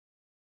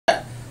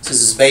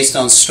This is based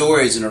on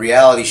stories in a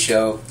reality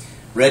show.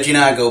 Reggie and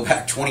I go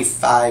back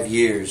 25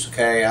 years,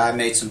 okay? I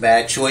made some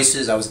bad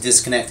choices. I was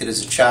disconnected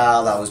as a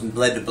child. I was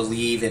led to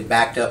believe and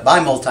backed up by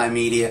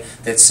multimedia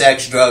that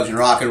sex, drugs, and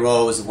rock and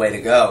roll was the way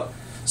to go.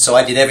 So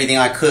I did everything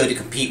I could to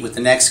compete with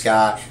the next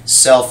guy,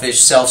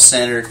 selfish,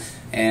 self-centered,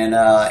 and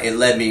it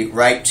led me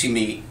right to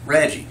meet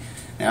Reggie.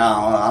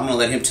 Now, I'm going to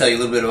let him tell you a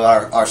little bit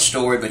about our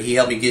story, but he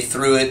helped me get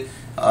through it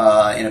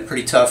in a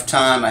pretty tough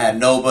time. I had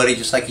nobody,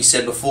 just like he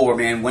said before,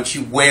 man. Once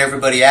you wear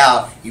everybody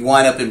out, you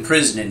wind up in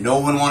prison and no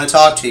one want to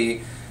talk to you.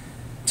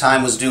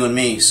 Time was doing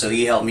me, so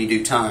he helped me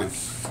do time.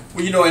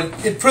 Well, you know,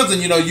 in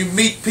prison, you know, you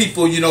meet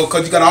people, you know,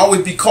 because you got to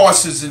always be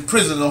cautious in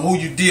prison on who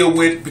you deal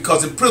with,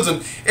 because in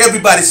prison,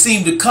 everybody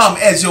seems to come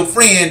as your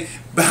friend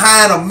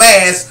behind a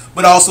mask,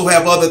 but also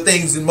have other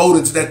things and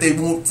motives that they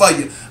want for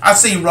you. I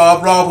seen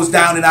Rob. Rob was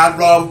down and out.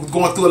 Rob was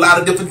going through a lot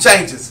of different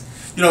changes,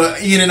 you know,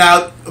 in and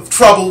out of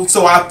trouble.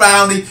 So I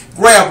finally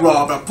grabbed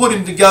Rob. I put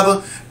him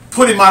together,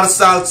 put him out of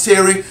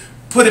solitary,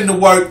 put him to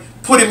work,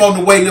 put him on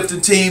the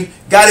weightlifting team,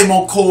 got him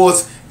on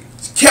course,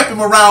 kept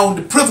him around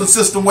the prison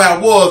system where I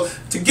was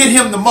to get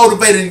him to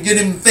motivate and get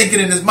him thinking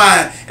in his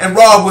mind. And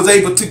Rob was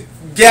able to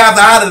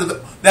gather out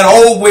of that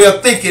old way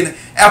of thinking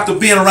after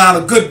being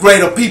around a good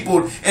grade of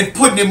people and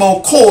putting him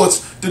on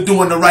course to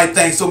doing the right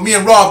thing. So me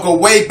and Rob go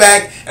way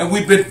back, and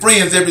we've been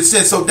friends ever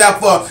since. So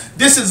therefore,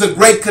 this is a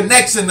great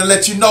connection to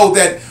let you know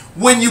that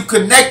when you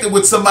connected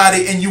with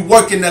somebody and you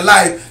work in their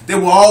life, they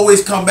will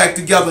always come back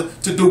together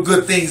to do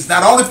good things,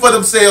 not only for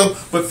themselves,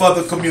 but for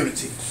the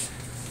community.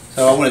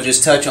 So I want to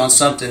just touch on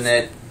something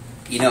that,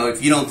 you know,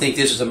 if you don't think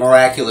this is a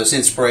miraculous,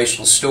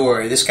 inspirational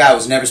story, this guy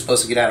was never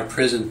supposed to get out of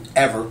prison,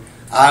 ever.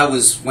 I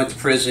went to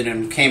prison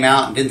and came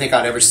out and didn't think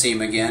I'd ever see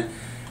him again.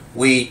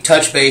 We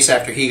touched base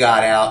after he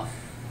got out.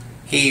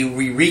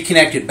 We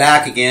reconnected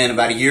back again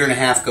about a year and a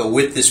half ago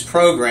with this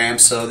program,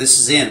 so this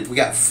is in. We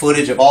got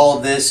footage of all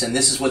of this, and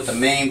this is what the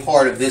main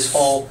part of this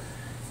whole,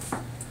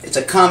 it's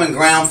a common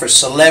ground for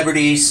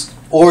celebrities,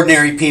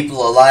 ordinary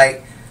people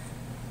alike,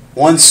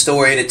 one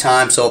story at a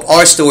time. So if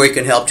our story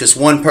can help just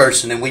one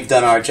person, then we've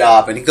done our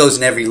job, and it goes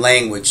in every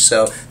language.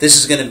 So this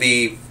is going to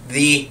be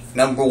the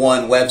 #1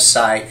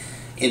 website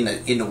in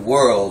the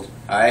world.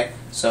 All right,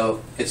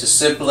 so it's as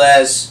simple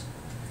as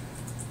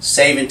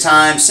saving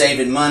time,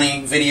 saving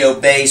money, video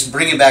based,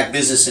 bringing back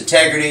business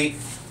integrity,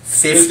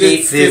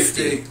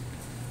 50-50.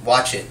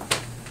 Watch it.